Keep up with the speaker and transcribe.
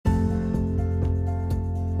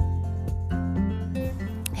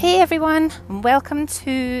Hey everyone, and welcome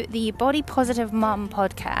to the Body Positive Mum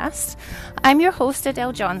podcast. I'm your host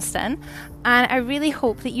Adele Johnston, and I really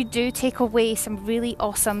hope that you do take away some really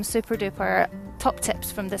awesome, super duper top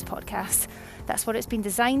tips from this podcast. That's what it's been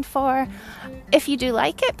designed for. If you do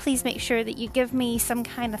like it, please make sure that you give me some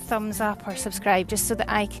kind of thumbs up or subscribe just so that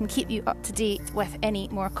I can keep you up to date with any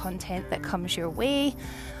more content that comes your way.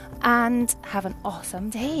 And have an awesome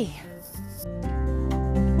day.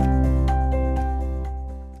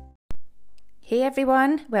 Hey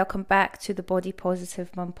everyone, welcome back to the Body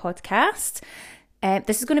Positive Mum podcast.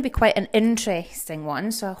 This is going to be quite an interesting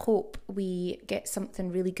one, so I hope we get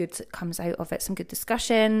something really good that comes out of it, some good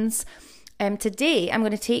discussions. Today I'm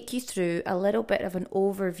going to take you through a little bit of an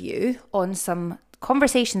overview on some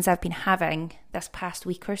conversations I've been having this past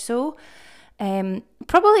week or so.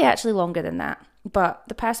 Probably actually longer than that, but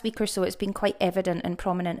the past week or so it's been quite evident and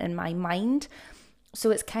prominent in my mind. So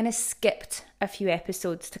it's kind of skipped a few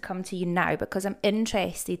episodes to come to you now because I'm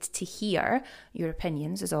interested to hear your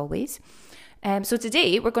opinions as always. So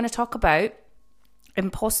today we're going to talk about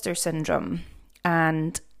imposter syndrome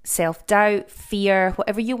and self-doubt, fear,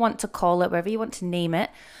 whatever you want to call it, whatever you want to name it.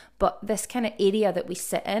 But this kind of area that we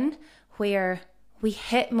sit in where we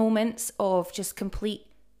hit moments of just complete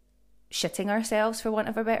shitting ourselves, for want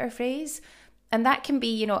of a better phrase. And that can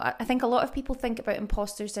be, I think a lot of people think about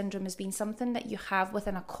imposter syndrome as being something that you have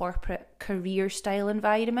within a corporate career style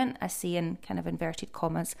environment. I say in kind of inverted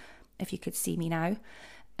commas, if you could see me now.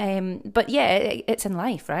 But yeah, it's in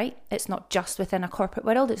life, right? It's not just within a corporate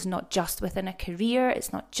world. It's not just within a career.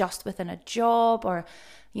 It's not just within a job or,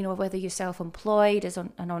 whether you're self-employed as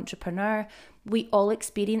an entrepreneur. We all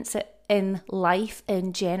experience it in life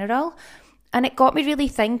in general. And it got me really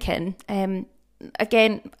thinking.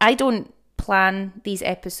 Again, I don't plan these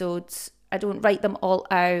episodes. I don't write them all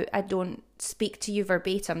out. I don't speak to you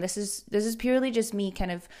verbatim. This is purely just me kind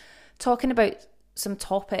of talking about some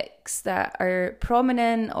topics that are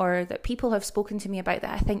prominent or that people have spoken to me about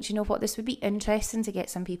that I think, this would be interesting to get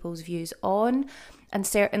some people's views on. And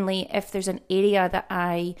certainly if there's an area that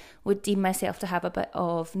I would deem myself to have a bit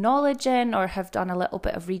of knowledge in or have done a little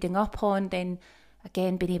bit of reading up on, then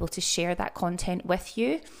again, being able to share that content with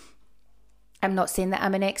you. I'm not saying that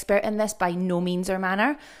I'm an expert in this by no means or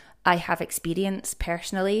manner. I have experience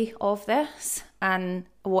personally of this. And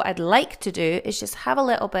what I'd like to do is just have a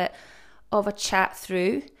little bit of a chat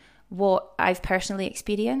through what I've personally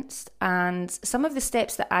experienced and some of the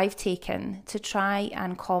steps that I've taken to try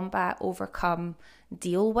and combat, overcome,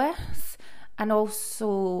 deal with, and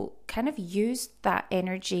also kind of use that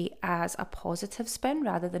energy as a positive spin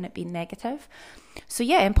rather than it being negative. So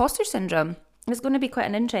yeah, imposter syndrome is going to be quite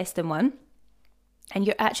an interesting one. And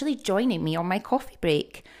you're actually joining me on my coffee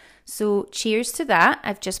break. So cheers to that.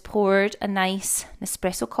 I've just poured a nice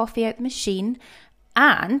Nespresso coffee out the machine.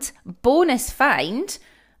 And bonus find,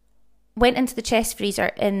 went into the chest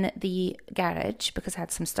freezer in the garage because I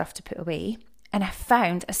had some stuff to put away. And I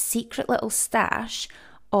found a secret little stash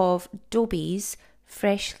of Dobie's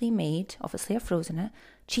freshly made, obviously I've frozen it,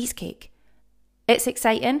 cheesecake. It's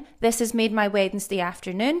exciting. This has made my Wednesday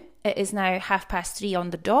afternoon. It is now 3:30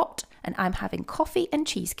 on the dot. And I'm having coffee and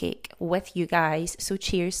cheesecake with you guys. So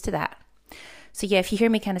cheers to that. So yeah, if you hear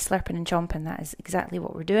me kind of slurping and chomping, that is exactly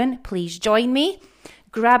what we're doing. Please join me.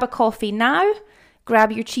 Grab a coffee now.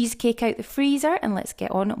 Grab your cheesecake out the freezer and let's get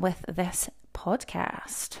on with this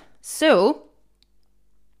podcast. So,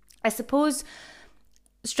 I suppose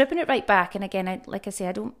stripping it right back, and again, I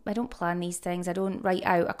don't plan these things. I don't write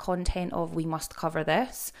out a content of we must cover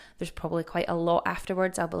this. There's probably quite a lot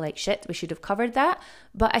afterwards. I'll be like, shit, we should have covered that.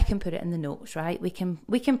 But I can put it in the notes, right? We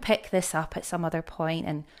can pick this up at some other point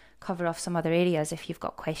and cover off some other areas if you've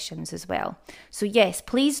got questions as well. So yes,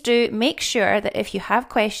 please do make sure that if you have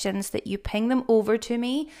questions that you ping them over to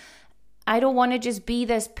me. I don't want to just be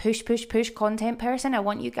this push content person. I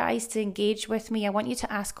want you guys to engage with me. I want you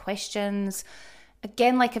to ask questions.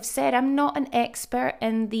 Again, like I've said, I'm not an expert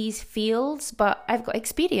in these fields, but I've got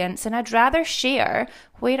experience and I'd rather share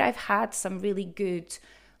where I've had some really good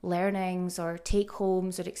learnings or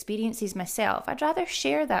take-homes or experiences myself. I'd rather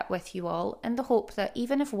share that with you all in the hope that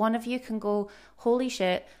even if one of you can go, holy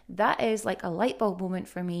shit, that is like a light bulb moment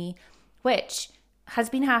for me, which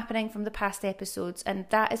has been happening from the past episodes, and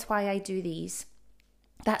that is why I do these.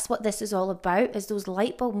 That's what this is all about, is those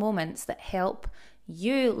light bulb moments that help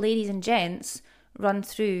you, ladies and gents, run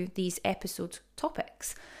through these episode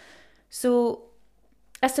topics. So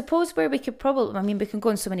I suppose where we could we can go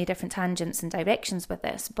in so many different tangents and directions with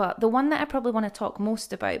this, but the one that I probably want to talk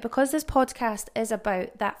most about, because this podcast is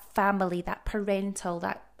about that family, that parental,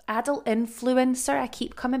 that adult influencer, I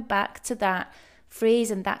keep coming back to that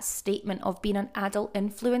phrase and that statement of being an adult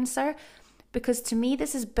influencer, because to me,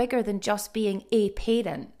 this is bigger than just being a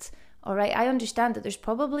parent. All right, I understand that there's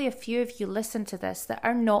probably a few of you listen to this that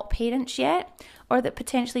are not parents yet, or that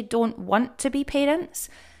potentially don't want to be parents.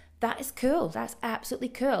 That is cool. That's absolutely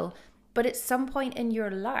cool. But at some point in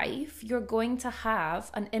your life, you're going to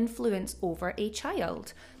have an influence over a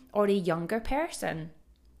child or a younger person,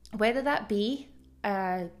 whether that be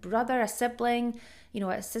a brother, a sibling,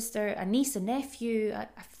 a sister, a niece, a nephew,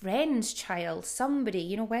 a friend's child,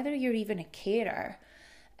 somebody, whether you're even a carer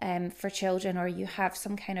for children or you have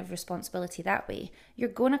some kind of responsibility that way, you're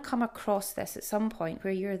going to come across this at some point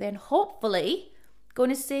where you're then hopefully going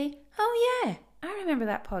to say, oh yeah, I remember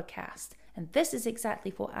that podcast. And this is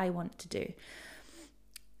exactly what I want to do.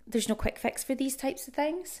 There's no quick fix for these types of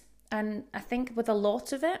things. And I think with a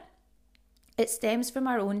lot of it, it stems from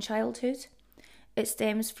our own childhood. It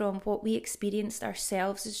stems from what we experienced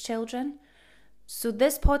ourselves as children. So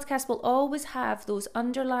this podcast will always have those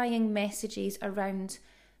underlying messages around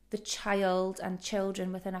the child and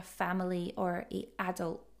children within a family or an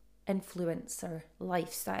adult influencer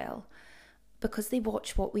lifestyle. Because they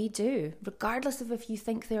watch what we do. Regardless of if you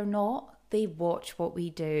think they're not, they watch what we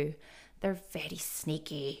do. They're very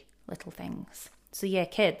sneaky little things. So yeah,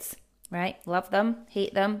 kids, right? Love them,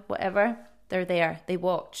 hate them, whatever. They're there. They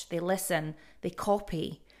watch, they listen, they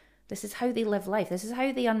copy. This is how they live life. This is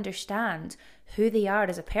how they understand who they are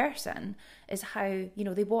as a person, is how,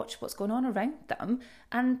 they watch what's going on around them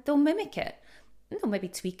and they'll mimic it. And they'll maybe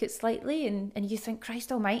tweak it slightly and you think,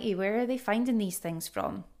 Christ almighty, where are they finding these things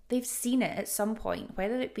from? They've seen it at some point,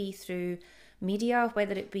 whether it be through media,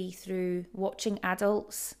 whether it be through watching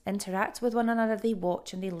adults interact with one another. They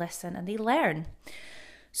watch and they listen and they learn.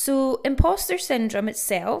 So imposter syndrome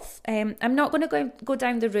itself, I'm not going to go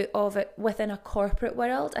down the route of it within a corporate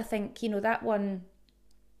world. I think, that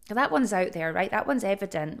one's out there, right? That one's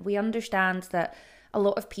evident. We understand that a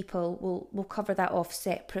lot of people will cover that off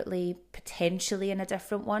separately, potentially in a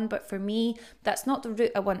different one. But for me, that's not the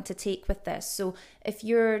route I want to take with this. So if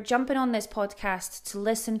you're jumping on this podcast to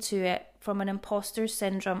listen to it from an imposter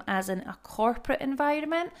syndrome as in a corporate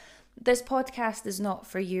environment, this podcast is not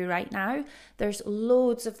for you right now. There's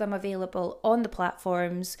loads of them available on the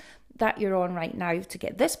platforms that you're on right now to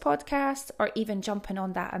get this podcast, or even jumping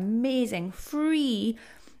on that amazing free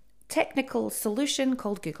technical solution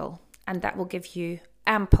called Google. And that will give you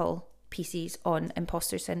ample pieces on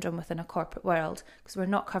imposter syndrome within a corporate world, because we're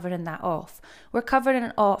not covering that off. We're covering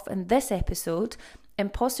it off in this episode,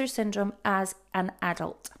 imposter syndrome as an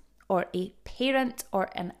adult or a parent or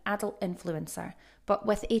an adult influencer, but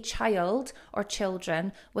with a child or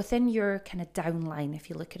children within your kind of downline, if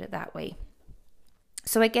you look at it that way.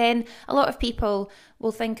 So again, a lot of people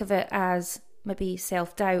will think of it as maybe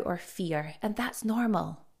self-doubt or fear, and that's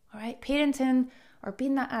normal, all right? Parenting or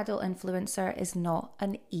being that adult influencer is not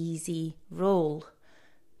an easy role.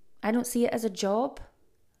 I don't see it as a job,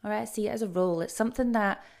 all right? I see it as a role. It's something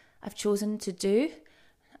that I've chosen to do.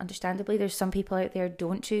 Understandably, there's some people out there who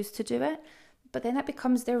don't choose to do it, but then it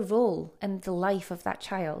becomes their role in the life of that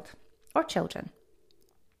child or children.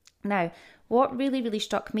 Now, what really, really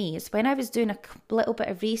struck me is when I was doing a little bit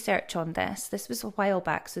of research on this was a while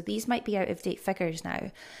back, so these might be out of date figures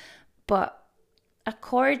now, but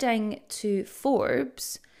according to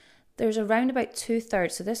Forbes, there's around about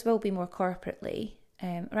 2/3, so this will be more corporately,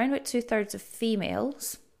 around about 2/3 of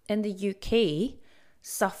females in the UK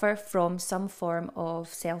suffer from some form of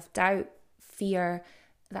self-doubt, fear,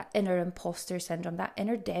 that inner imposter syndrome, that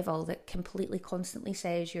inner devil that completely constantly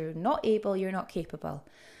says you're not able, you're not capable.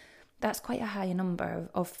 That's quite a high number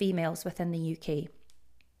of females within the UK.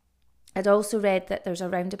 I'd also read that there's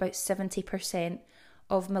around about 70%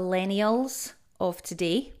 of millennials of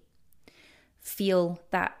today feel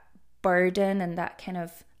that burden and that kind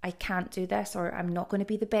of, I can't do this, or I'm not going to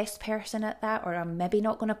be the best person at that, or I'm maybe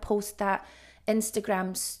not going to post that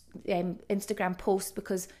Instagram post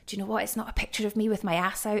because, do you know what, it's not a picture of me with my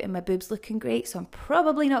ass out and my boobs looking great, so I'm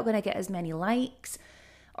probably not going to get as many likes.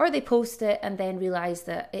 Or they post it and then realise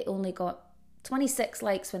that it only got 26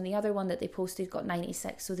 likes when the other one that they posted got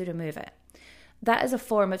 96, so they remove it. That is a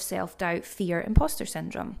form of self-doubt, fear, imposter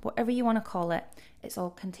syndrome, whatever you want to call it. It's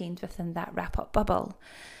all contained within that wrap-up bubble.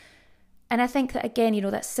 And I think that, again,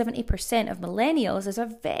 that 70% of millennials is a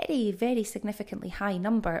very, very significantly high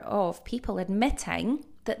number of people admitting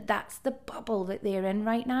that that's the bubble that they're in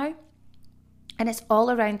right now. And it's all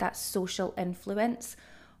around that social influence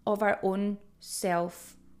of our own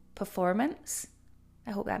self-performance.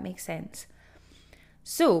 I hope that makes sense.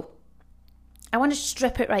 So I want to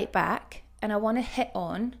strip it right back, and I want to hit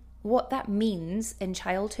on what that means in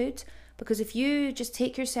childhood, Because if you just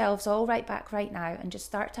take yourselves all right back right now and just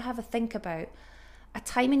start to have a think about a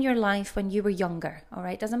time in your life when you were younger, all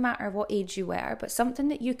right? Doesn't matter what age you were, but something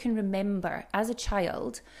that you can remember as a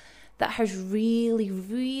child that has really,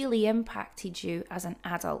 really impacted you as an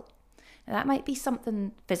adult. Now, that might be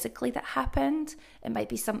something physically that happened. It might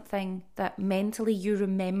be something that mentally you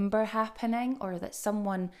remember happening, or that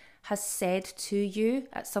someone has said to you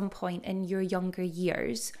at some point in your younger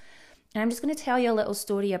years. And I'm just going to tell you a little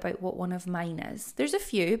story about what one of mine is. There's a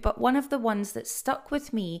few, but one of the ones that stuck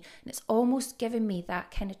with me, and it's almost given me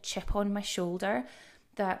that kind of chip on my shoulder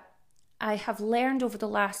that I have learned over the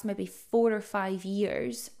last maybe 4 or 5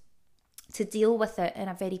 years to deal with it in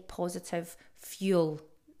a very positive fuel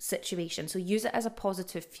situation. So use it as a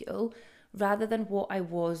positive fuel rather than what I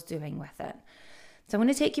was doing with it. So I'm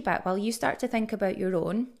going to take you back while you start to think about your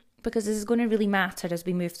own, because this is going to really matter as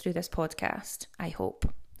we move through this podcast, I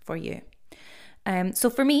hope, for you. So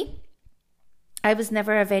for me, I was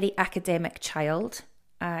never a very academic child.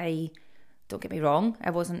 Don't get me wrong, I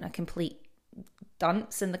wasn't a complete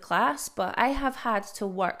dunce in the class, but I have had to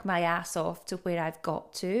work my ass off to where I've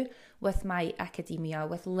got to with my academia,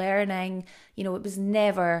 with learning. You know, it was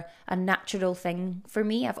never a natural thing for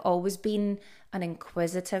me. I've always been an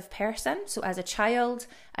inquisitive person. So as a child,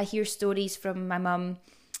 I hear stories from my mum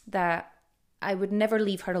that I would never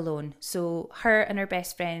leave her alone. So her and her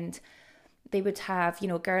best friend, they would have, you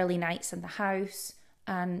know, girly nights in the house,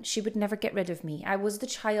 and she would never get rid of me. I was the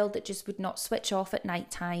child that just would not switch off at night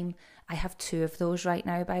time. I have 2 of those right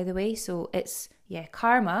now, by the way. So it's,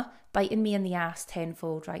 karma biting me in the ass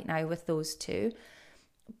tenfold right now with those 2.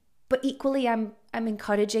 But equally, I'm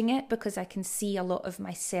encouraging it because I can see a lot of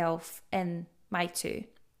myself in my two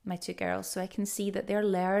girls. So I can see that they're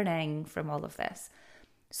learning from all of this.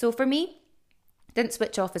 So for me, didn't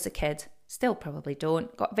switch off as a kid. Still probably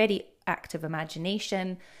don't. Got very active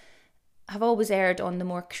imagination. Have always erred on the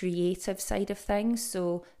more creative side of things.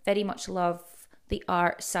 So very much love the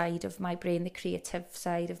art side of my brain, the creative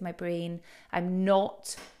side of my brain. I'm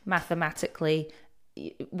not mathematically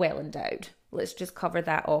well endowed. Let's just cover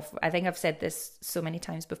that off. I think I've said this so many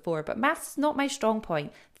times before, but math's not my strong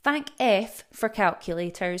point. Thank F for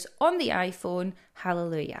calculators on the iPhone.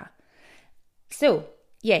 Hallelujah. So,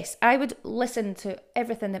 yes, I would listen to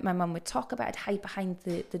everything that my mum would talk about. I'd hide behind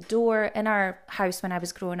the door. In our house when I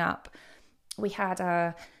was growing up, we had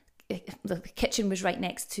the kitchen was right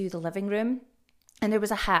next to the living room. And there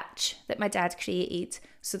was a hatch that my dad created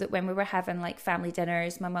so that when we were having like family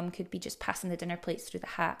dinners, my mum could be just passing the dinner plates through the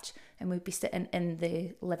hatch and we'd be sitting in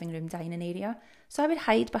the living room dining area. So I would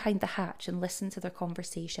hide behind the hatch and listen to their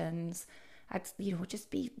conversations. I'd,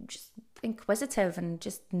 just be inquisitive and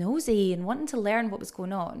just nosy and wanting to learn what was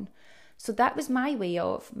going on. So that was my way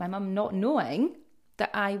of my mum not knowing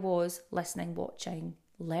that I was listening, watching,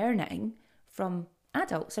 learning from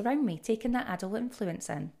adults around me, taking that adult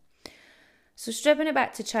influence in. So stripping it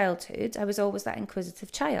back to childhood, I was always that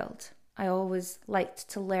inquisitive child. I always liked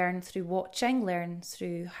to learn through watching, learn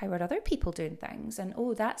through how are other people doing things, and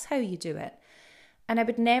that's how you do it. And I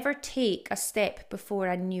would never take a step before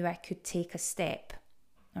I knew I could take a step.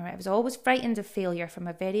 All right, I was always frightened of failure from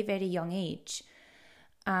a very, very young age.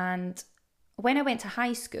 And when I went to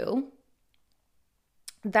high school,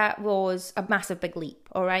 that was a massive big leap,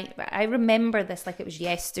 all right? I remember this like it was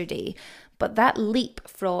yesterday, but that leap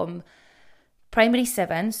from primary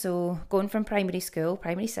 7, so going from primary school,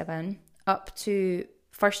 primary 7, up to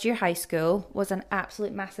first year high school was an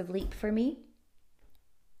absolute massive leap for me.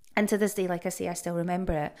 And to this day, like I say, I still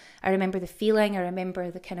remember it. I remember the feeling, I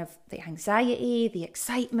remember the kind of the anxiety, the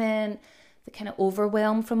excitement, the kind of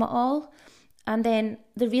overwhelm from it all. And then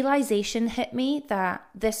the realization hit me that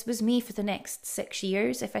this was me for the next 6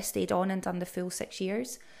 years if I stayed on and done the full 6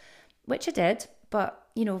 years, which I did. But,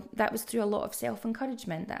 that was through a lot of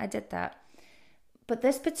self-encouragement that I did that. But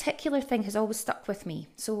this particular thing has always stuck with me.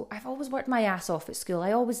 So I've always worked my ass off at school.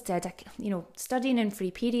 I always did. Studying in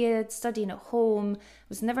free periods, studying at home. I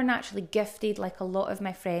was never naturally gifted like a lot of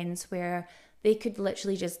my friends where they could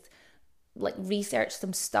literally just research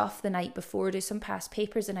some stuff the night before, do some past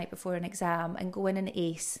papers the night before an exam and go in and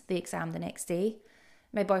ace the exam the next day.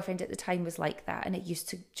 My boyfriend at the time was like that, and it used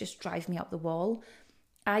to just drive me up the wall.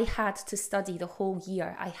 I had to study the whole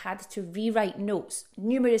year. I had to rewrite notes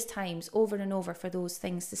numerous times over and over for those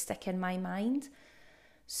things to stick in my mind.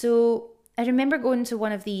 So I remember going to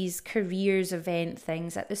one of these careers event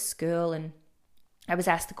things at the school, and I was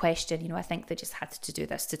asked the question, I think they just had to do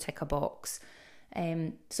this to tick a box.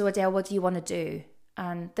 So Adele, what do you want to do?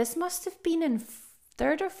 And this must have been in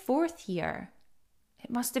 3rd or 4th year.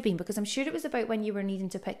 It must have been, because I'm sure it was about when you were needing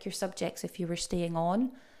to pick your subjects if you were staying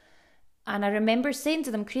on. And I remember saying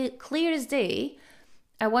to them, clear as day,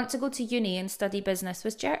 I want to go to uni and study business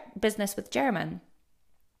with German.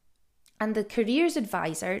 And the careers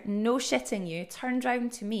advisor, no shitting you, turned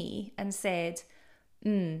round to me and said,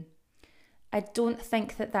 I don't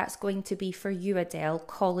think that that's going to be for you, Adele.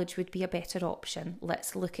 College would be a better option.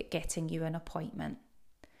 Let's look at getting you an appointment.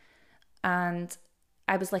 And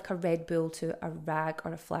I was like a Red Bull to a rag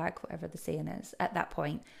or a flag, whatever the saying is, at that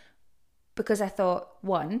point. Because I thought,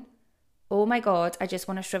 one, oh my God, I just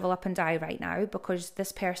want to shrivel up and die right now because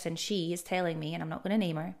this person, she is telling me, and I'm not going to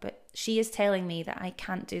name her, but she is telling me that I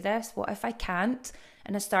can't do this. What if I can't?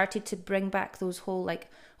 And I started to bring back those whole like,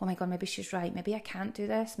 oh my God, maybe she's right. Maybe I can't do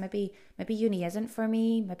this. Maybe uni isn't for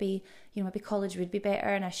me. Maybe college would be better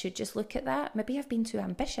and I should just look at that. Maybe I've been too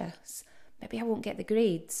ambitious. Maybe I won't get the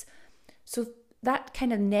grades. So that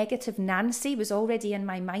kind of negative Nancy was already in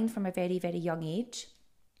my mind from a very, very young age.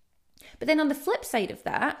 But then on the flip side of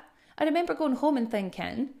that, I remember going home and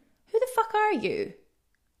thinking, who the fuck are you?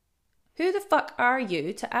 Who the fuck are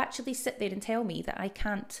you to actually sit there and tell me that I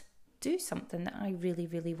can't do something that I really,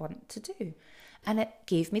 really want to do? And it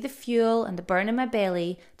gave me the fuel and the burn in my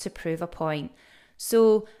belly to prove a point.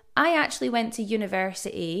 So I actually went to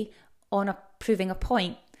university on proving a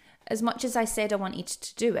point. As much as I said I wanted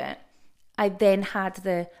to do it, I then had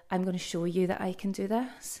I'm going to show you that I can do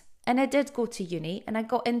this. And I did go to uni and I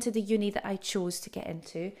got into the uni that I chose to get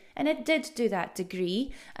into. And I did do that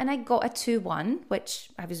degree and I got a 2-1, which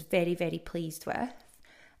I was very, very pleased with.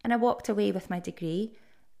 And I walked away with my degree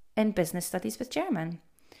in business studies with German.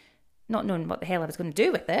 Not knowing what the hell I was going to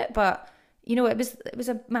do with it, but it was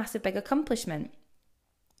a massive big accomplishment.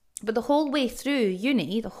 But the whole way through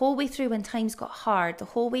uni, the whole way through when times got hard, the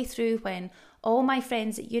whole way through when all my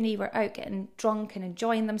friends at uni were out getting drunk and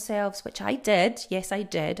enjoying themselves, which I did. Yes, I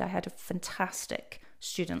did. I had a fantastic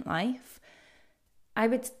student life. I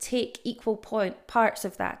would take equal parts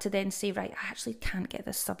of that to then say, right, I actually can't get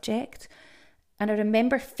this subject. And I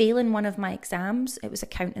remember failing one of my exams. It was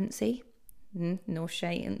accountancy. No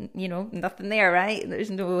shite, and nothing there, right?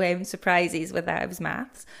 There's no surprises with that. It was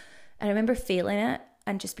maths. And I remember failing it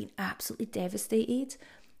and just being absolutely devastated.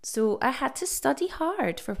 So I had to study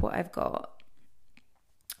hard for what I've got.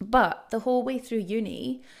 But the whole way through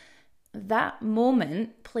uni, that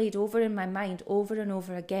moment played over in my mind over and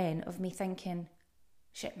over again of me thinking,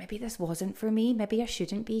 shit, maybe this wasn't for me. Maybe I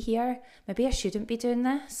shouldn't be here. Maybe I shouldn't be doing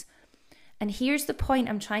this. And here's the point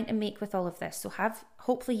I'm trying to make with all of this. So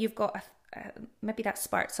hopefully you've got maybe that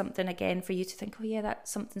sparked something again for you to think, oh yeah, that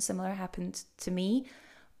something similar happened to me.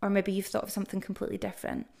 Or maybe you've thought of something completely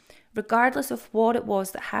different. Regardless of what it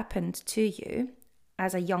was that happened to you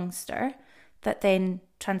as a youngster, that then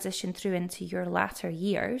transitioned through into your latter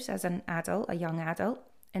years as an adult, a young adult,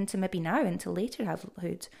 into maybe now, into later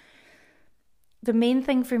adulthood. The main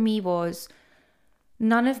thing for me was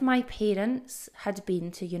none of my parents had been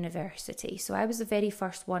to university. So I was the very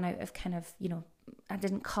first one out of I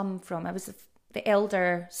didn't come from, I was the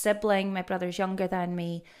elder sibling, my brother's younger than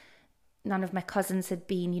me. None of my cousins had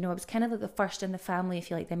been, I was kind of like the first in the family,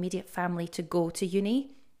 if you like, the immediate family to go to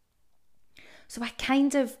uni. So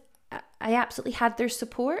I absolutely had their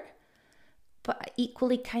support, but I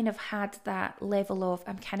equally kind of had that level of,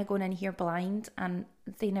 I'm kind of going in here blind, and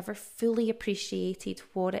they never fully appreciated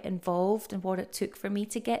what it involved and what it took for me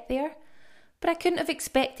to get there. But I couldn't have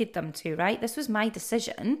expected them to, right? This was my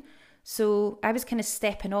decision. So I was kind of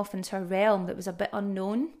stepping off into a realm that was a bit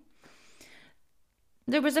unknown.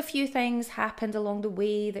 There was a few things happened along the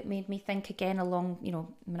way that made me think again I'm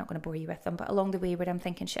not going to bore you with them, but along the way where I'm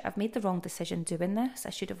thinking, shit, I've made the wrong decision doing this. I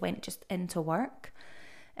should have went just into work.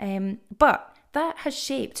 But that has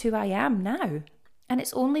shaped who I am now. And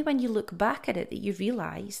it's only when you look back at it that you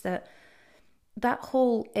realise that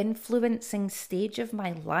whole influencing stage of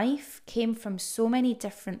my life came from so many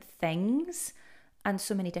different things and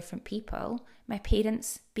so many different people. My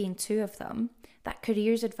parents being two of them, that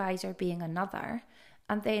careers advisor being another,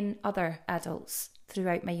 and then other adults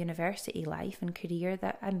throughout my university life and career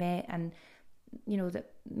that I met and,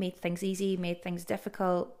 that made things easy, made things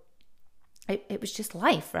difficult. It was just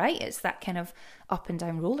life, right? It's that kind of up and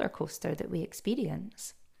down roller coaster that we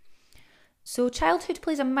experience. So childhood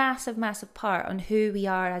plays a massive, massive part on who we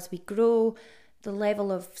are as we grow, the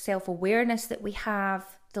level of self-awareness that we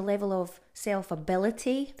have, the level of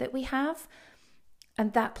self-ability that we have.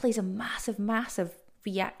 And that plays a massive, massive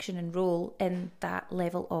reaction and role in that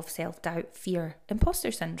level of self-doubt, fear,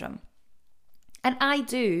 imposter syndrome. And I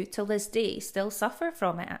do, till this day, still suffer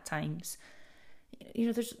from it at times.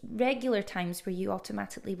 There's regular times where you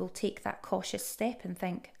automatically will take that cautious step and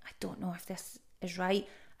think, I don't know if this is right.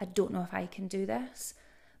 I don't know if I can do this.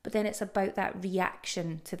 But then it's about that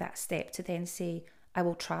reaction to that step to then say, I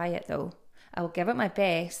will try it though. I will give it my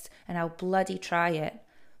best and I'll bloody try it.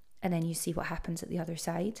 And then you see what happens at the other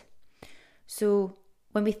side. So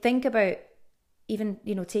when we think about even,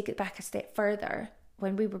 take it back a step further,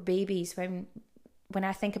 when we were babies, when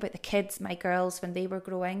I think about the kids, my girls, when they were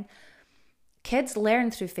growing, kids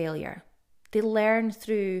learn through failure. They learn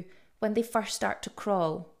through when they first start to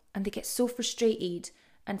crawl and they get so frustrated.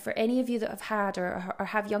 And for any of you that have had or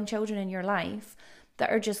have young children in your life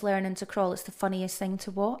that are just learning to crawl, it's the funniest thing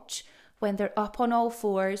to watch. When they're up on all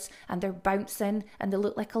fours and they're bouncing and they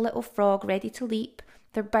look like a little frog ready to leap.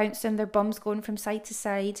 They're bouncing, their bum's going from side to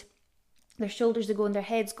side. Their shoulders are going, their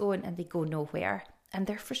head's going, and they go nowhere. And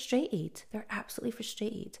they're frustrated. They're absolutely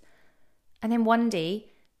frustrated. And then one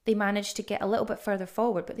day, they manage to get a little bit further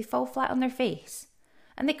forward, but they fall flat on their face.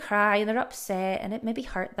 And they cry and they're upset and it maybe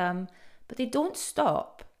hurt them. But they don't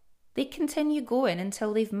stop. They continue going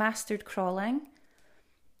until they've mastered crawling.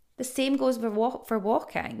 The same goes for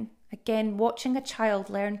walking. Again, watching a child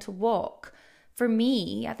learn to walk. For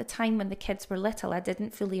me, at the time when the kids were little, I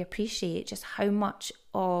didn't fully appreciate just how much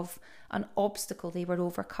of an obstacle they were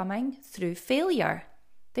overcoming through failure.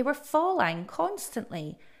 They were falling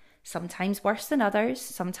constantly, sometimes worse than others,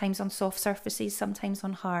 sometimes on soft surfaces, sometimes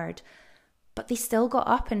on hard. But they still got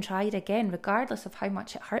up and tried again, regardless of how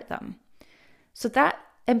much it hurt them. So that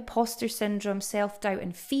imposter syndrome, self-doubt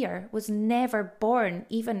and fear was never born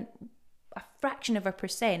even a fraction of a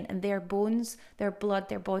percent in their bones, their blood,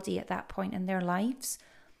 their body at that point in their lives.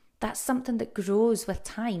 That's something that grows with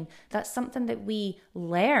time. That's something that we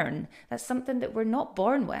learn. That's something that we're not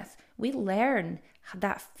born with. We learn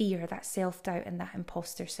that fear, that self-doubt and that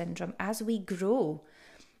imposter syndrome as we grow.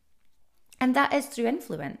 And that is through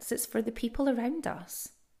influence. It's for the people around us.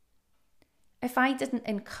 If I didn't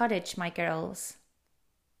encourage my girls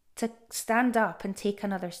to stand up and take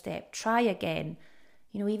another step, try again,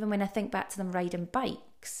 even when I think back to them riding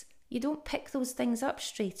bikes, you don't pick those things up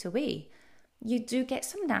straight away. You do get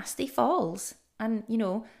some nasty falls. And,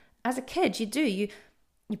 as a kid, you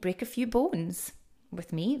break a few bones.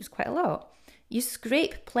 With me, it was quite a lot. You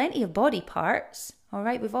scrape plenty of body parts, all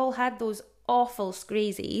right? We've all had those awful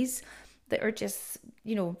scrazies that are just,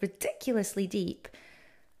 ridiculously deep.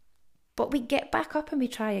 But we get back up and we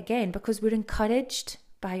try again because we're encouraged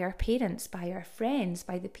by our parents, by our friends,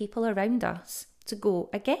 by the people around us to go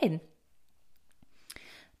again.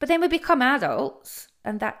 But then we become adults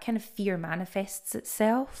and that kind of fear manifests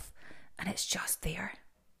itself and it's just there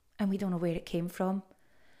and we don't know where it came from.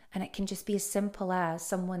 And it can just be as simple as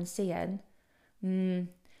someone saying,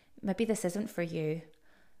 maybe this isn't for you.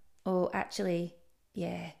 Oh, actually,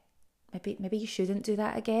 yeah, maybe you shouldn't do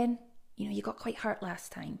that again. You got quite hurt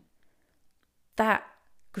last time. That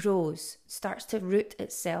grows, starts to root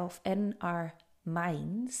itself in our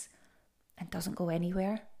minds and doesn't go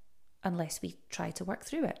anywhere unless we try to work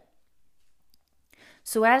through it.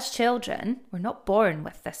 So as children, we're not born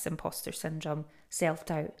with this imposter syndrome,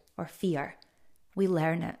 self-doubt or fear. We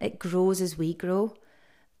learn it. It grows as we grow.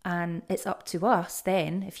 And it's up to us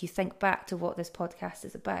then, if you think back to what this podcast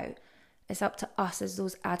is about, it's up to us as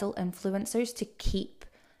those adult influencers to keep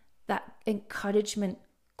that encouragement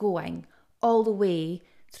going all the way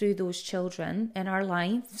through those children in our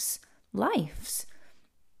lives.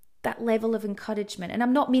 That level of encouragement. And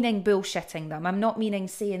I'm not meaning bullshitting them. I'm not meaning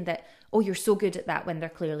saying that, oh, you're so good at that when they're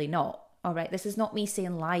clearly not. All right, this is not me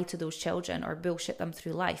saying lie to those children or bullshit them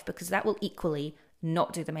through life because that will equally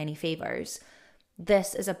not do them any favours.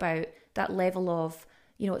 This is about that level of,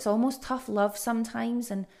 it's almost tough love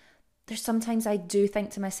sometimes. And there's sometimes I do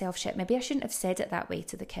think to myself, shit, maybe I shouldn't have said it that way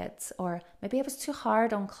to the kids. Or maybe I was too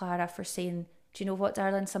hard on Clara for saying, do you know what,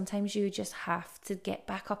 darling, sometimes you just have to get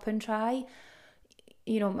back up and try.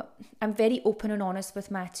 I'm very open and honest with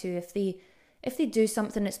Matu. If they do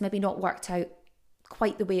something that's maybe not worked out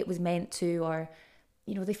quite the way it was meant to, or,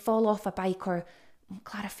 they fall off a bike, or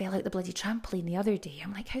Clara fell out the bloody trampoline the other day.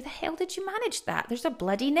 I'm like, how the hell did you manage that? There's a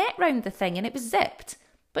bloody net round the thing and it was zipped.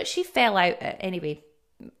 But she fell out anyway.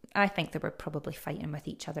 I think they were probably fighting with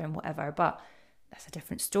each other and whatever, but that's a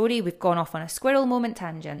different story. We've gone off on a squirrel moment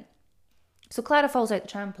tangent. So Clara falls out the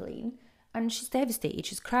trampoline and she's devastated.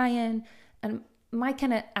 She's crying. And my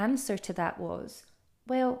kind of answer to that was,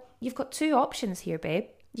 well, you've got two options here, babe.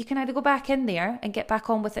 You can either go back in there and get back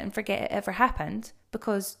on with it and forget it ever happened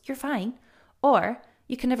because you're fine, or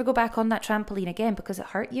you can never go back on that trampoline again because it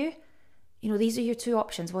hurt you. These are your two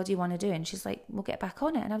options. What do you want to do? And she's like, we'll get back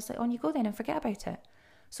on it. And I was like, on you go then and forget about it.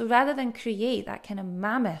 So rather than create that kind of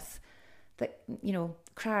mammoth that,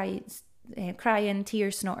 crying,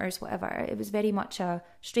 tears, snotters, whatever, it was very much a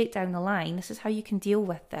straight down the line. This is how you can deal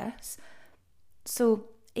with this. So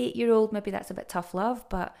 8-year-old, maybe that's a bit tough love,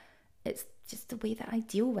 but it's just the way that I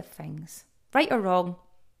deal with things. Right or wrong,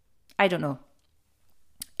 I don't know.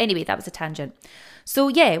 Anyway, that was a tangent. So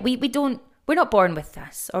yeah, we're not born with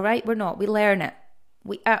this, all right? We're not. We learn it.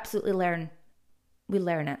 We absolutely learn. We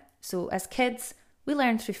learn it. So as kids, we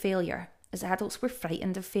learn through failure. As adults, we're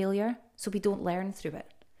frightened of failure, so we don't learn through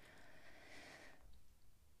it.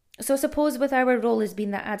 So I suppose with our role as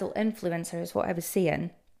being the adult influencer, is what I was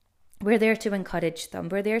saying, we're there to encourage them.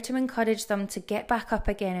 We're there to encourage them to get back up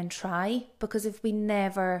again and try, because if we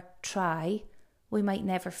never try, we might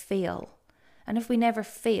never fail. And if we never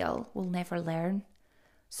fail, we'll never learn.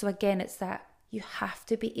 So again, it's that you have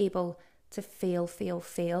to be able to fail.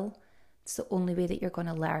 It's the only way that you're going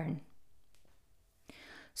to learn.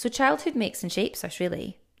 So childhood makes and shapes us,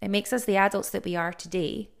 really. It makes us the adults that we are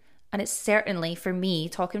today. And it's certainly, for me,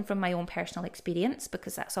 talking from my own personal experience,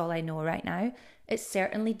 because that's all I know right now, it's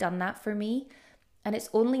certainly done that for me. And it's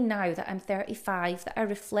only now that I'm 35 that I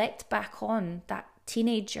reflect back on that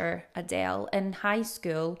teenager Adele in high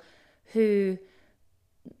school who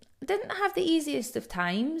didn't have the easiest of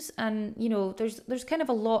times. And, you know, there's kind of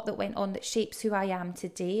a lot that went on that shapes who I am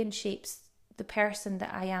today and shapes the person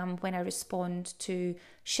that I am when I respond to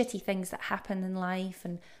shitty things that happen in life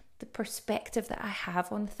and the perspective that I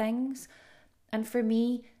have on things. And for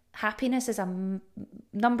me, happiness is a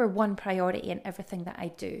number one priority in everything that I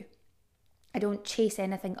do. I don't chase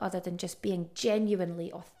anything other than just being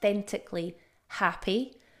genuinely, authentically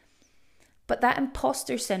happy. But that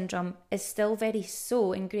imposter syndrome is still very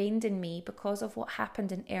so ingrained in me because of what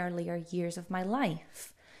happened in earlier years of my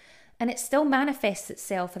life. And it still manifests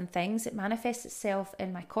itself in things. It manifests itself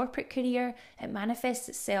in my corporate career. It manifests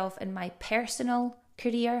itself in my personal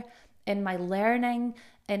career, in my learning,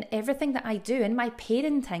 in everything that I do, in my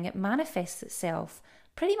parenting. It manifests itself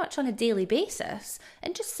pretty much on a daily basis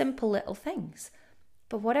in just simple little things.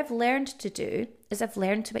 But what I've learned to do is I've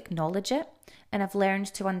learned to acknowledge it, and I've learned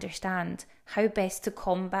to understand how best to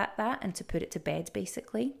combat that and to put it to bed,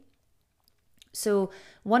 basically. So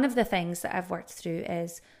one of the things that I've worked through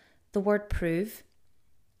is the word prove.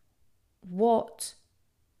 What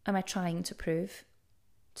am I trying to prove?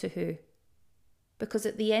 To who? Because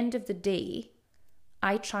at the end of the day,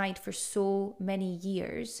 I tried for so many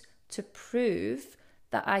years to prove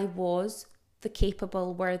that I was the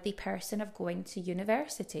capable, worthy person of going to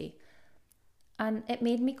university. And it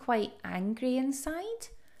made me quite angry inside.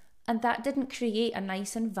 And that didn't create a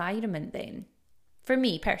nice environment then, for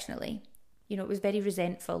me personally. You know, it was very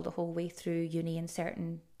resentful the whole way through uni in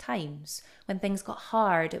certain times. When things got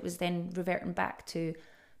hard, it was then reverting back to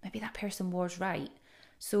maybe that person was right.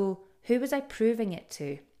 So who was I proving it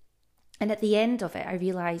to? And at the end of it, I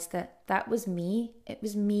realised that was me. It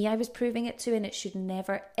was me I was proving it to, and it should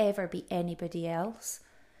never, ever be anybody else.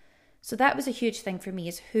 So that was a huge thing for me,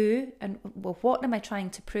 is who and well, what am I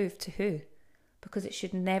trying to prove to who? Because it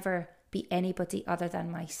should never be anybody other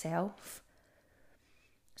than myself.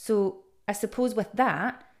 So I suppose with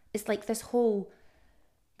that, it's like this whole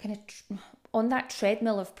kind of on that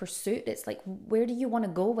treadmill of pursuit, it's like, where do you want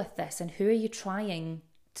to go with this? And who are you trying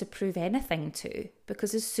to prove anything to?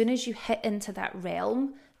 Because as soon as you hit into that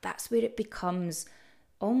realm, that's where it becomes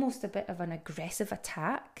almost a bit of an aggressive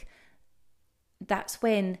attack. That's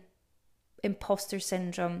when imposter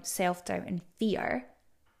syndrome, self-doubt and fear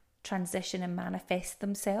transition and manifest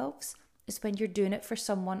themselves. Is when you're doing it for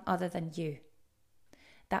someone other than you.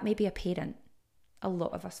 That may be a parent. A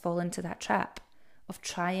lot of us fall into that trap of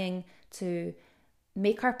trying to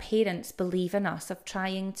make our parents believe in us, of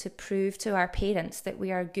trying to prove to our parents that we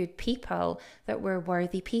are good people, that we're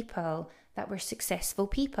worthy people, that we're successful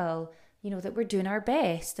people, you know, that we're doing our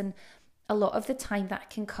best. And a lot of the time that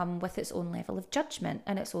can come with its own level of judgment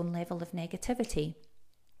and its own level of negativity.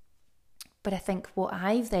 But I think what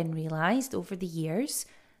I've then realised over the years,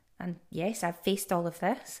 and yes, I've faced all of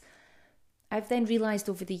this, I've then realised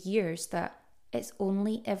over the years that it's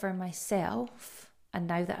only ever myself, and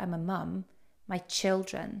now that I'm a mum, my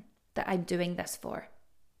children, that I'm doing this for.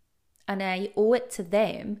 And I owe it to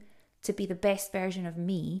them to be the best version of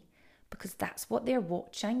me, because that's what they're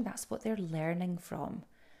watching, that's what they're learning from.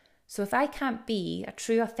 So if I can't be a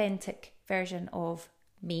true, authentic version of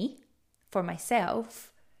me for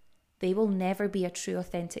myself, they will never be a true,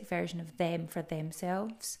 authentic version of them for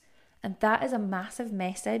themselves. And that is a massive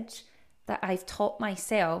message that I've taught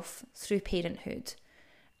myself through parenthood,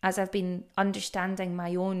 as I've been understanding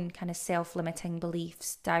my own kind of self-limiting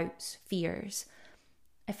beliefs, doubts, fears.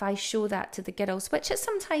 If I show that to the girls, which is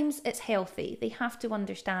sometimes it's healthy, they have to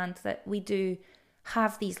understand that we do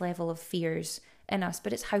have these level of fears in us,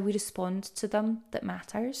 but it's how we respond to them that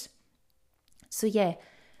matters. So yeah,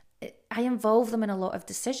 I involve them in a lot of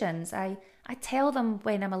decisions. I tell them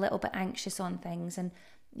when I'm a little bit anxious on things, and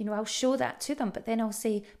I'll show that to them, but then I'll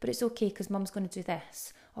say, but it's okay because mum's going to do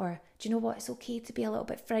this. Or, do you know what, it's okay to be a little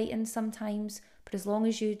bit frightened sometimes, but as long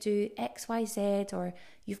as you do X, Y, Z, or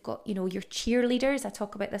you've got, your cheerleaders. I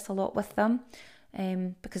talk about this a lot with them,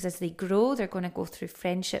 because as they grow, they're going to go through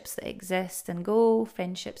friendships that exist and go,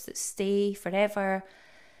 friendships that stay forever.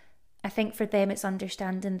 I think for them, it's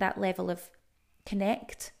understanding that level of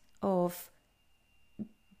connect, of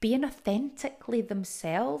being authentically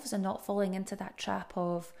themselves and not falling into that trap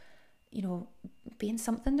of, being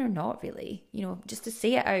something they're not really, just to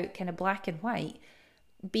say it out kind of black and white.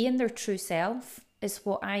 Being their true self is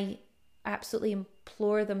what I absolutely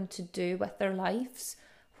implore them to do with their lives.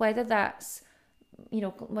 Whether that's,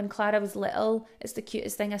 when Clara was little, it's the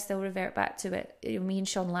cutest thing. I still revert back to it. Me and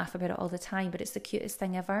Sean laugh about it all the time, but it's the cutest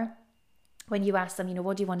thing ever. When you ask them,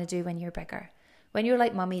 what do you want to do when you're bigger? When you're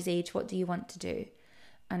like mummy's age, what do you want to do?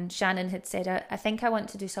 And Shannon had said, I think I want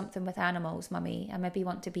to do something with animals, mummy. I maybe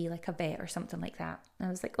want to be like a vet or something like that. And I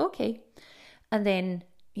was like, okay. And then,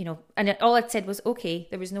 and all I'd said was, okay.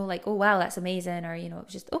 There was no like, oh, wow, that's amazing. Or, it was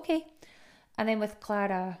just, okay. And then with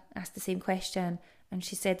Clara, I asked the same question. And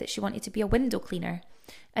she said that she wanted to be a window cleaner.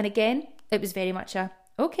 And again, it was very much a,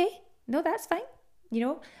 okay, no, that's fine.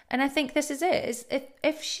 And I think this is it. Is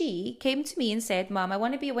if she came to me and said, Mum, I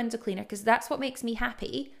want to be a window cleaner because that's what makes me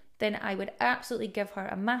happy, then I would absolutely give her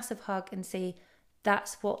a massive hug and say,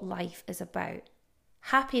 that's what life is about.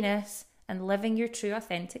 Happiness and living your true,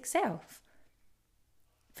 authentic self.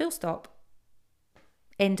 Full stop.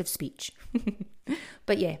 End of speech.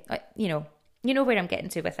 But yeah, you know where I'm getting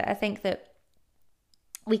to with it. I think that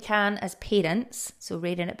we can, as parents, so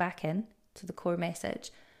reining it back in to the core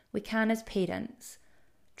message, we can, as parents,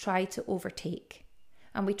 try to overtake,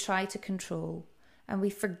 and we try to control, and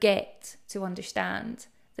we forget to understand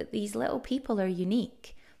that these little people are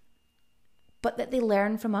unique, but that they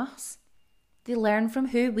learn from us. They learn from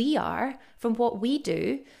who we are, from what we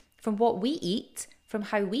do, from what we eat, from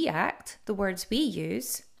how we act, the words we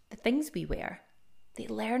use, the things we wear. They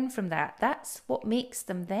learn from that. That's what makes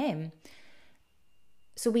them them.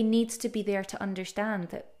 So we need to be there to understand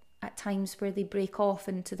that at times where they break off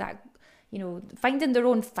into that, finding their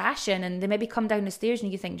own fashion, and they maybe come down the stairs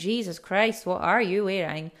and you think, Jesus Christ, what are you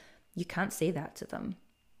wearing? You can't say that to them.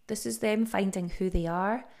 This is them finding who they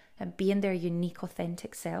are and being their unique,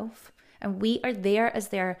 authentic self. And we are there as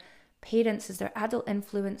their parents, as their adult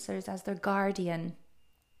influencers, as their guardian,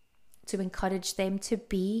 to encourage them to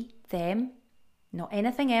be them, not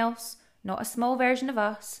anything else, not a small version of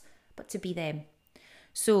us, but to be them.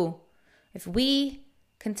 So if we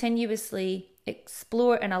continuously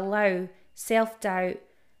explore and allow self-doubt,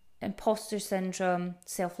 imposter syndrome,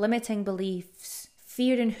 self-limiting beliefs,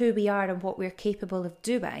 fear in who we are and what we're capable of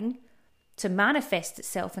doing to manifest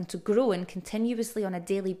itself and to grow and continuously on a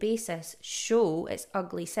daily basis show its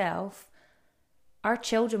ugly self, our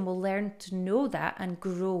children will learn to know that and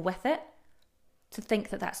grow with it, to think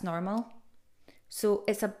that that's normal. So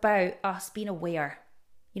it's about us being aware.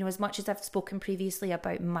 As much as I've spoken previously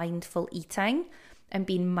about mindful eating and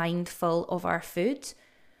being mindful of our food,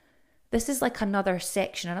 this is like another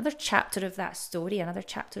section, another chapter of that story, another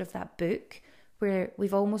chapter of that book, where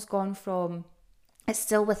we've almost gone from, it's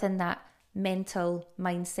still within that mental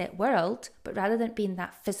mindset world, but rather than being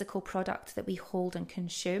that physical product that we hold and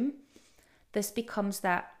consume, this becomes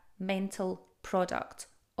that mental product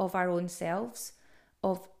of our own selves,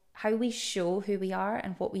 of how we show who we are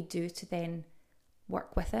and what we do to then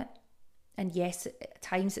work with it. And yes, at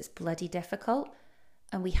times it's bloody difficult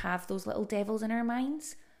and we have those little devils in our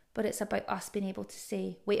minds, but it's about us being able to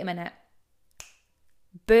say, wait a minute,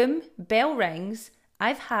 boom, bell rings,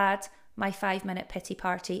 I've had my 5-minute pity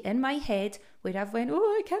party in my head where I've went, oh,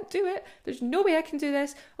 I can't do it, there's no way I can do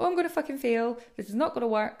this, oh, I'm going to fucking fail, this is not going to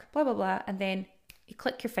work, blah, blah, blah. And then you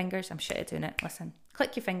click your fingers, I'm shit at doing it, listen,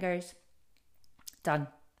 click your fingers, done.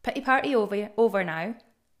 Pity party over now.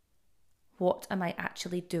 What am I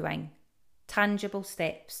actually doing? Tangible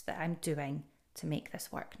steps that I'm doing to make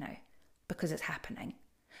this work now, because it's happening.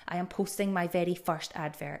 I am posting my very first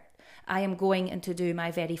advert. I am going in to do my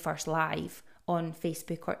very first live on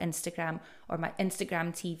Facebook or Instagram or my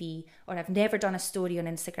Instagram TV, or I've never done a story on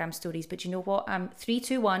Instagram stories, but you know what? I'm 3,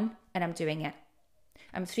 2, 1 and I'm doing it.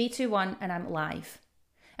 I'm 3, 2, 1 and I'm live.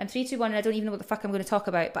 I'm 3, 2, 1 and I don't even know what the fuck I'm going to talk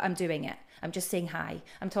about, but I'm doing it. I'm just saying hi.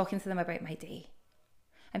 I'm talking to them about my day.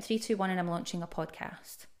 I'm 3, 2, 1 and I'm launching a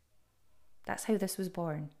podcast. That's how this was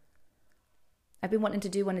born. I've been wanting to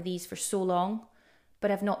do one of these for so long, but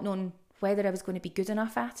I've not known whether I was going to be good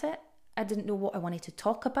enough at it. I didn't know what I wanted to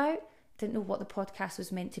talk about. Didn't know what the podcast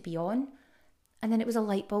was meant to be on. And then it was a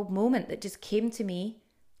light bulb moment that just came to me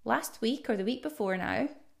last week or the week before now. I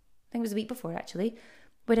think it was the week before actually,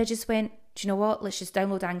 where I just went, do you know what? Let's just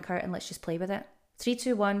download Anchor and let's just play with it. 3,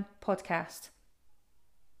 2, 1, podcast.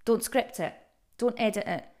 Don't script it. Don't edit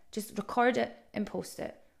it. Just record it and post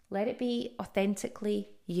it. Let it be authentically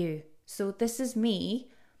you. So this is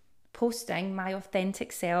me posting my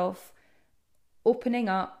authentic self, opening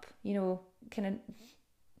up, kind of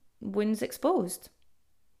wounds exposed.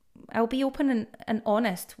 I'll be open and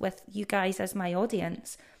honest with you guys as my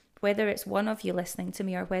audience, whether it's one of you listening to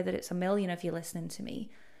me or whether it's a million of you listening to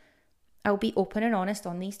me. I'll be open and honest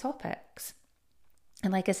on these topics.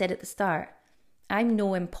 And like I said at the start, I'm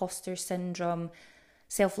no imposter syndrome,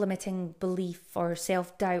 self-limiting belief or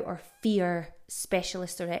self-doubt or fear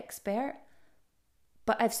specialist or expert.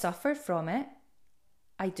 But I've suffered from it.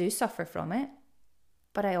 I do suffer from it.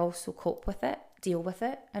 But I also cope with it, deal with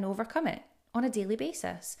it, and overcome it on a daily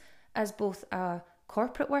basis as both a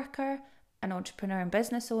corporate worker, an entrepreneur and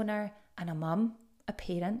business owner, and a mum, a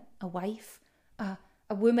parent, a wife, a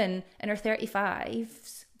woman in her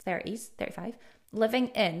 30s, 35, living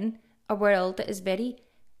in a world that is very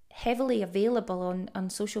heavily available on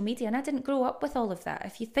social media. And I didn't grow up with all of that.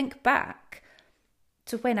 If you think back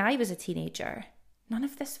to when I was a teenager, none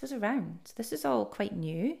of this was around. This is all quite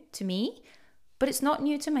new to me, but it's not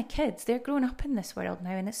new to my kids. They're growing up in this world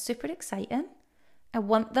now and it's super exciting. I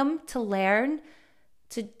want them to learn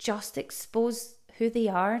to just expose who they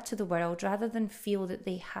are to the world rather than feel that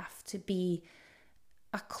they have to be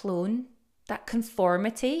a clone. That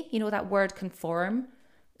conformity, that word conform,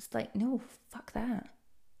 it's like, no, fuck that.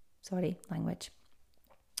 Sorry, language.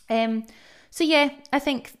 So yeah, I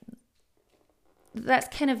think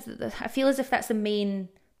that's kind of, I feel as if that's the main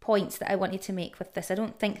points that I wanted to make with this. I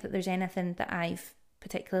don't think that there's anything that I've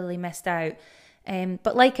particularly missed out.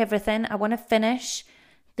 But like everything, I want to finish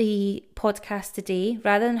the podcast today,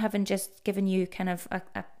 rather than having just given you kind of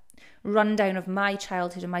a rundown of my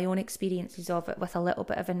childhood and my own experiences of it with a little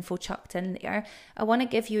bit of info chucked in there. I want to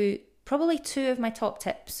give you probably 2 of my top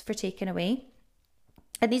tips for taking away.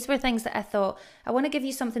 And these were things that I thought, I want to give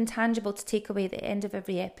you something tangible to take away at the end of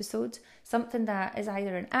every episode, something that is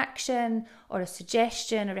either an action or a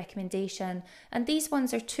suggestion, a recommendation. And these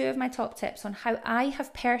ones are 2 of my top tips on how I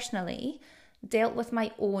have personally dealt with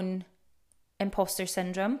my own imposter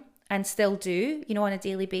syndrome and still do, on a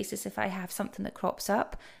daily basis if I have something that crops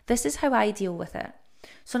up. This is how I deal with it.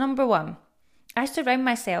 So number 1, I surround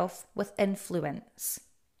myself with influence.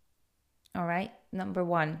 All right, number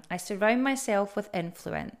 1, I surround myself with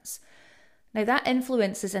influence. Now that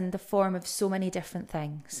influence is in the form of so many different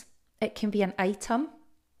things. It can be an item.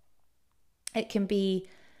 It can be,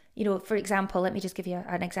 for example, let me just give you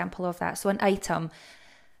an example of that. So an item,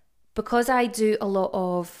 because I do a lot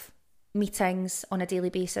of meetings on a daily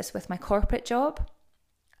basis with my corporate job,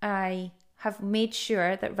 I have made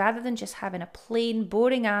sure that rather than just having a plain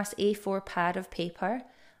boring ass A4 pad of paper,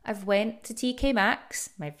 I've went to TK Maxx,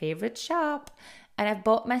 my favourite shop, and I've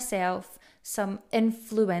bought myself some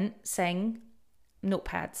influencing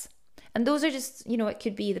notepads. And those are just, it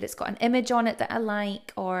could be that it's got an image on it that I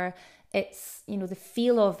like, or it's, the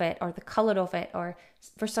feel of it, or the colour of it, or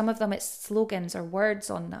for some of them it's slogans or words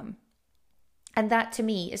on them. And that to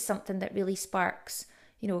me is something that really sparks,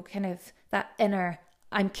 kind of that inner,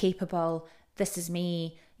 I'm capable, this is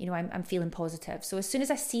me, I'm feeling positive. So as soon as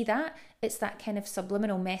I see that, it's that kind of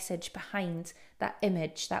subliminal message behind that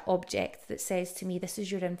image, that object that says to me, this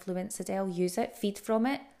is your influence, Adele, use it, feed from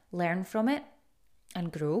it, learn from it,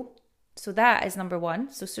 and grow. So that is number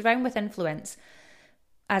 1. So surround with influence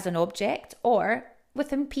as an object or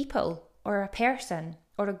within people or a person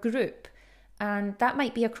or a group. And that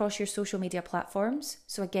might be across your social media platforms.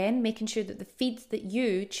 So again, making sure that the feeds that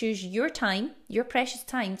you choose your time, your precious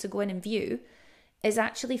time to go in and view, is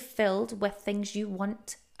actually filled with things you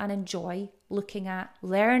want and enjoy looking at,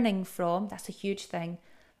 learning from. That's a huge thing.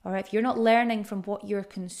 All right, if you're not learning from what you're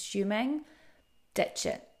consuming, ditch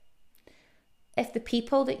it. If the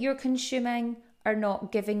people that you're consuming are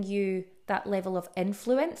not giving you that level of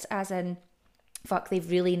influence, as in, fuck,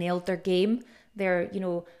 they've really nailed their game, they're,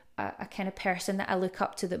 a kind of person that I look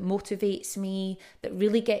up to, that motivates me, that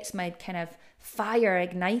really gets my kind of fire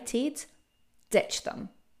ignited, ditch them.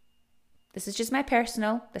 This is just my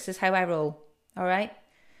personal, this is how I roll, all right?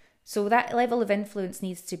 So that level of influence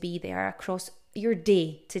needs to be there across your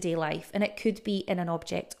day-to-day life, and it could be in an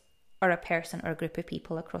object or a person or a group of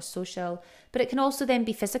people across social, but it can also then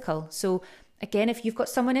be physical. So again, if you've got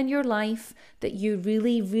someone in your life that you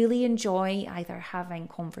really, really enjoy either having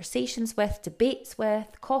conversations with, debates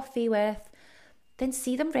with, coffee with, then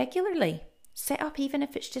see them regularly. Set up even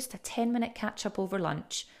if it's just a 10-minute catch-up over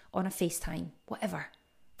lunch on a FaceTime, whatever,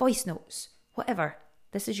 voice notes, whatever.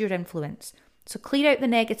 This is your influence. So clear out the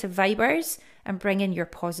negative vibers and bring in your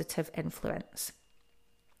positive influence.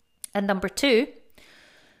 And number 2,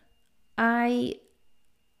 I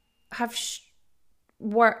have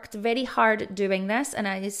worked very hard at doing this, and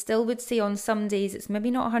I still would say on some days it's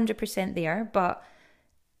maybe not 100% there, but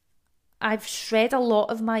I've shred a lot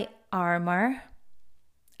of my armour,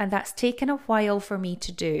 and that's taken a while for me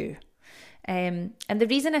to do. And the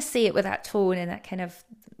reason I say it with that tone and that kind of,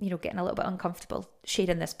 getting a little bit uncomfortable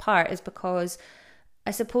sharing this part is because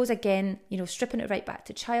I suppose, again, stripping it right back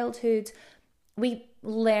to childhood, we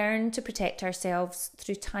learn to protect ourselves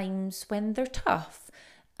through times when they're tough.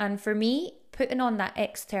 And for me, putting on that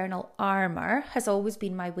external armour has always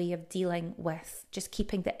been my way of dealing with just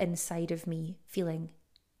keeping the inside of me feeling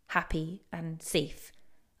happy and safe.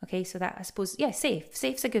 Okay, so that, I suppose, safe.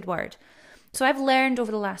 Safe's a good word. So I've learned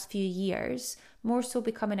over the last few years, more so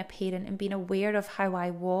becoming a parent and being aware of how I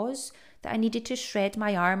was, that I needed to shred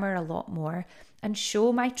my armour a lot more and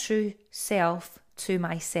show my true self to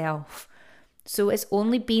myself. So it's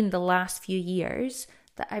only been the last few years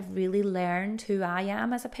that I've really learned who I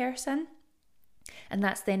am as a person. And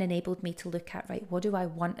that's then enabled me to look at, right, what do I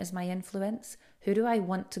want as my influence? Who do I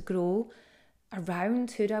want to grow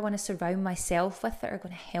around? Who do I want to surround myself with that are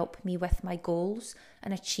going to help me with my goals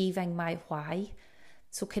and achieving my why?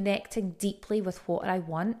 So connecting deeply with what I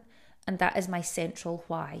want, and that is my central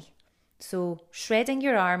why. So shredding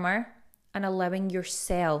your armour and allowing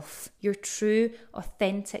yourself, your true,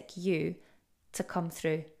 authentic you, to come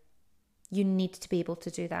through. You need to be able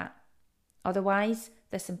to do that. Otherwise,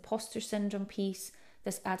 this imposter syndrome piece,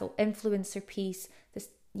 this adult influencer piece, this,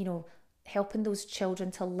 helping those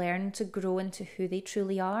children to learn to grow into who they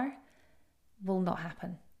truly are will not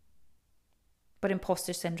happen. But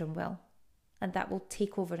imposter syndrome will. And that will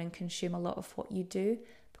take over and consume a lot of what you do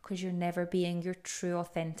because you're never being your true,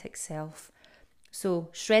 authentic self. So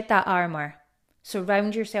shred that armour.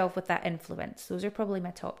 Surround yourself with that influence. Those are probably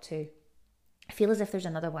my top 2. I feel as if there's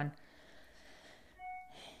another one.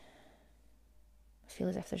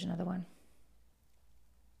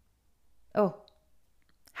 Oh,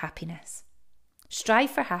 happiness.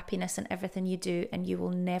 Strive for happiness in everything you do and you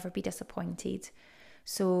will never be disappointed.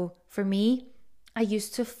 So for me, I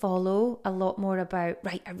used to follow a lot more about,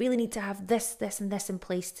 right, I really need to have this, and this in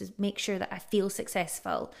place to make sure that I feel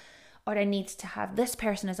successful. Or I need to have this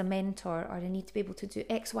person as a mentor, or I need to be able to do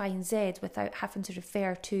X, Y, and Z without having to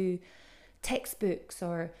refer to textbooks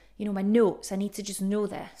or, my notes. I need to just know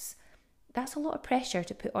this. That's a lot of pressure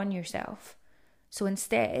to put on yourself. So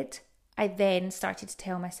instead, I then started to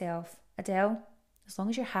tell myself, Adele, as long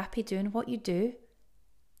as you're happy doing what you do,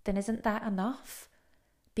 then isn't that enough?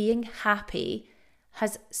 Being happy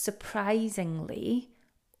has surprisingly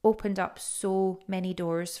opened up so many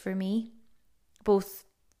doors for me, both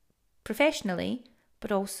professionally, but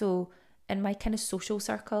also in my kind of social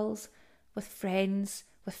circles, with friends,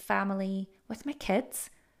 with family, with my kids.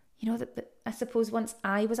 That I suppose once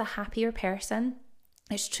I was a happier person,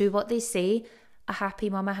 it's true what they say, a happy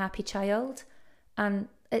mum, a happy child. And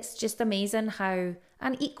it's just amazing how,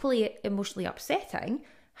 and equally emotionally upsetting,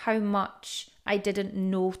 how much I didn't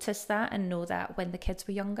notice that and know that when the kids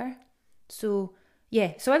were younger. So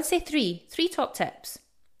I'd say three top tips.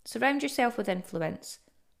 Surround yourself with influence,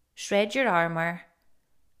 shred your armour,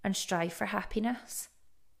 and strive for happiness.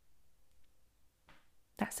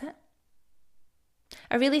 That's it.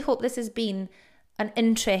 I really hope this has been an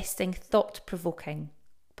interesting, thought-provoking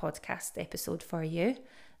podcast episode for you.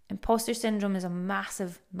 Imposter syndrome is a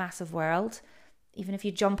massive, massive world. Even if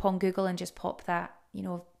you jump on Google and just pop that,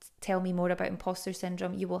 tell me more about imposter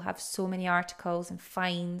syndrome, you will have so many articles and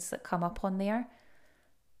finds that come up on there.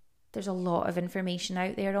 There's a lot of information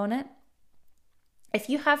out there on it. If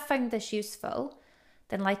you have found this useful,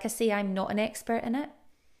 then like I say, I'm not an expert in it.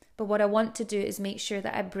 But what I want to do is make sure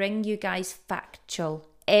that I bring you guys factual,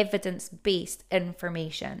 evidence-based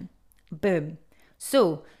information. Boom.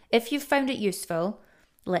 So, if you've found it useful,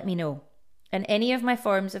 let me know. In any of my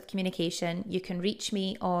forms of communication, you can reach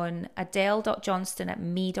me on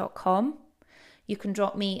adele.johnston@me.com. You can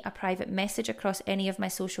drop me a private message across any of my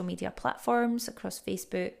social media platforms, across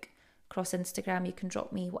Facebook, across Instagram. You can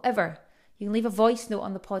drop me whatever. You can leave a voice note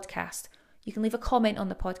on the podcast. You can leave a comment on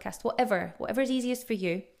the podcast, whatever is easiest for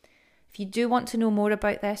you. If you do want to know more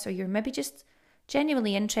about this, or you're maybe just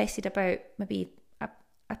genuinely interested about maybe a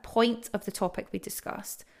point of the topic we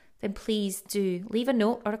discussed, then please do leave a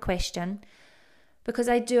note or a question, because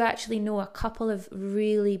I do actually know a couple of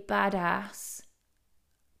really badass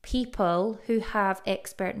people who have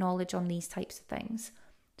expert knowledge on these types of things.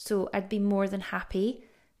 So I'd be more than happy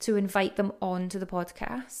to invite them onto the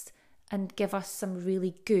podcast and give us some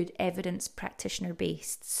really good evidence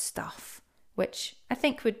practitioner-based stuff, which I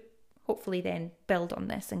think would hopefully then build on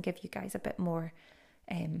this and give you guys a bit more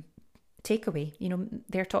takeaway. You know,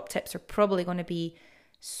 their top tips are probably going to be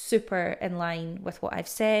super in line with what I've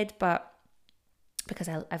said, but because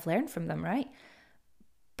I've learned from them, right?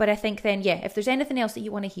 But I think then, yeah, if there's anything else that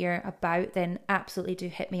you want to hear about, then absolutely do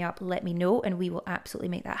hit me up, let me know, and we will absolutely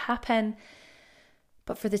make that happen.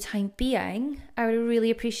 But for the time being, I would really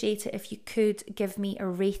appreciate it if you could give me a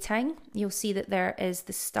rating. You'll see that there is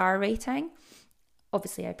the star rating.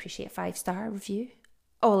 Obviously, I appreciate a 5-star review.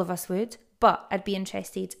 All of us would. But I'd be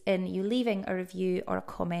interested in you leaving a review or a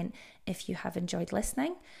comment if you have enjoyed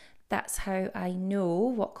listening. That's how I know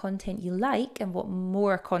what content you like and what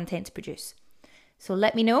more content to produce. So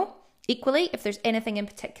let me know. Equally, if there's anything in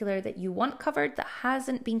particular that you want covered that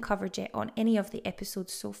hasn't been covered yet on any of the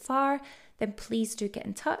episodes so far, then please do get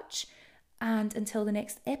in touch. And until the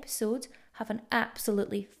next episode, have an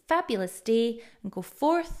absolutely fabulous day and go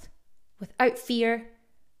forth without fear,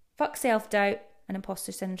 fuck self-doubt and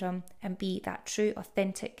imposter syndrome, and be that true,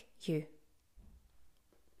 authentic you.